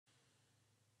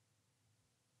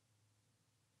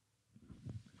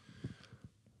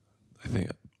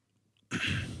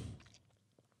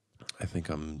think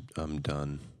I'm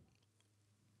done.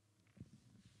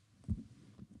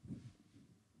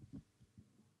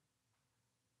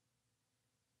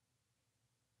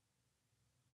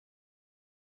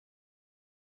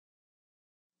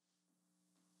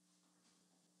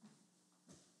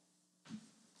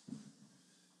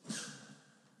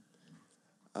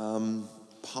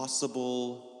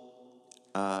 Possible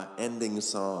ending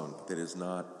song that is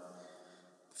not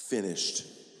finished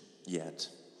yet.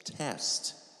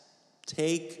 Test.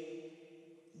 Take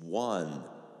one.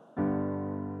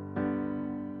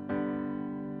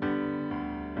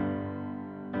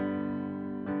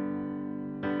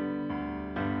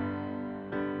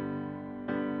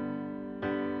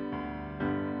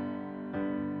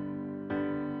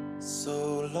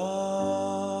 So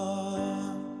long,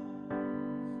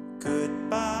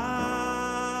 goodbye.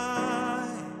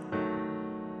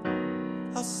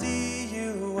 I'll see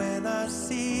you when I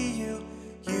see you.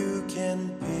 You can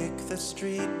pick the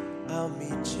street, I'll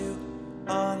meet you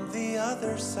on the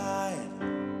other side.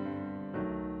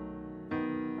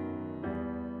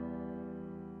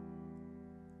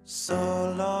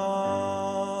 So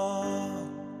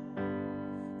long,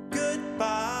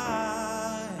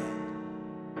 goodbye.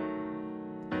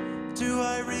 Do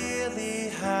I really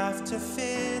have to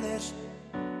finish?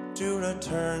 Do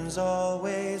returns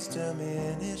always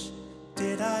diminish?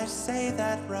 Did I say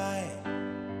that right?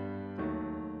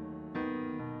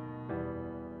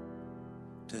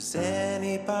 Does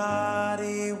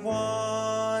anybody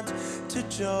want to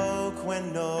joke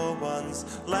when no one's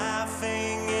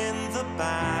laughing in the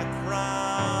background?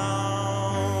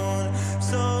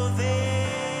 So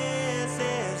this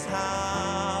is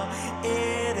how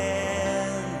it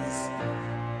ends.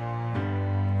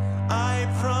 I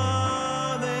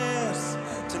promise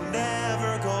to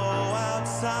never go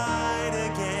outside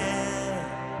again.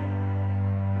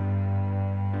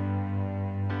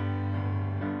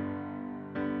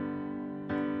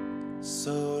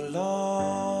 So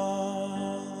long,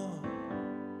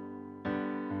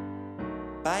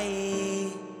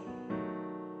 bye.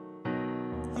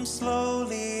 I'm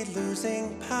slowly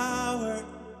losing power.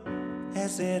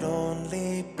 Has it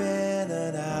only been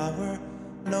an hour?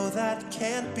 No, that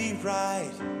can't be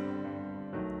right.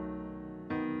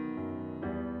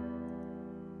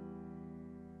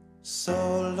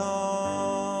 So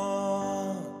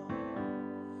long,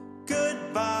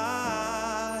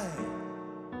 goodbye.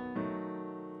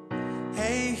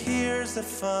 Hey, here's a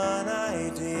fun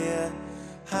idea.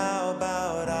 How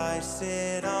about I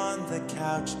sit on the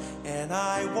couch and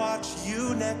I watch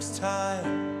you next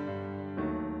time?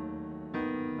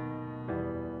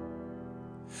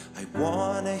 I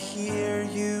wanna hear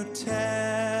you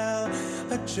tell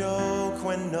a joke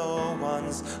when no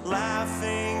one's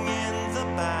laughing in the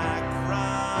background.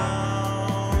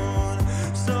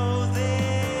 So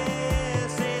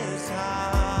this is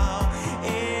how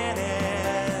it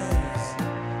ends.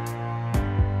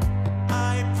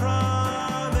 I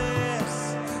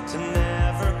promise to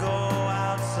never go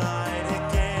outside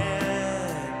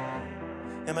again.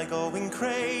 Am I going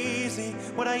crazy?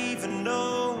 Would I even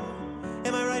know?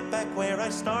 Am I right back where I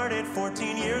started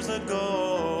 14 years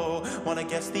ago? Wanna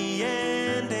guess the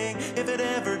ending, if it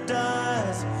ever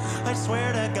does. I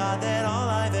swear to God that all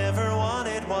I've ever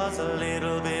wanted was a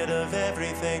little bit of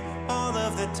everything, all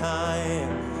of the time.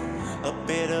 A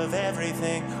bit of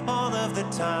everything, all of the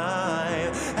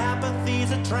time.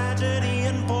 Apathy's a tragedy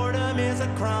and boredom is a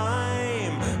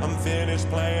crime. I'm finished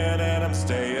playing and I'm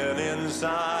staying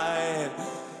inside.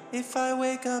 If I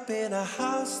wake up in a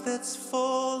house that's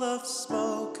full of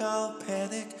smoke, I'll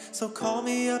panic. So call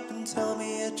me up and tell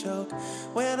me a joke.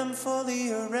 When I'm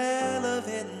fully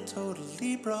irrelevant and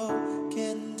totally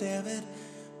broken, damn it.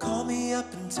 Call me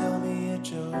up and tell me a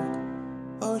joke.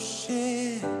 Oh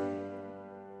shit,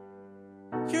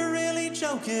 you're really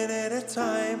joking at a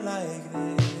time like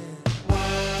this.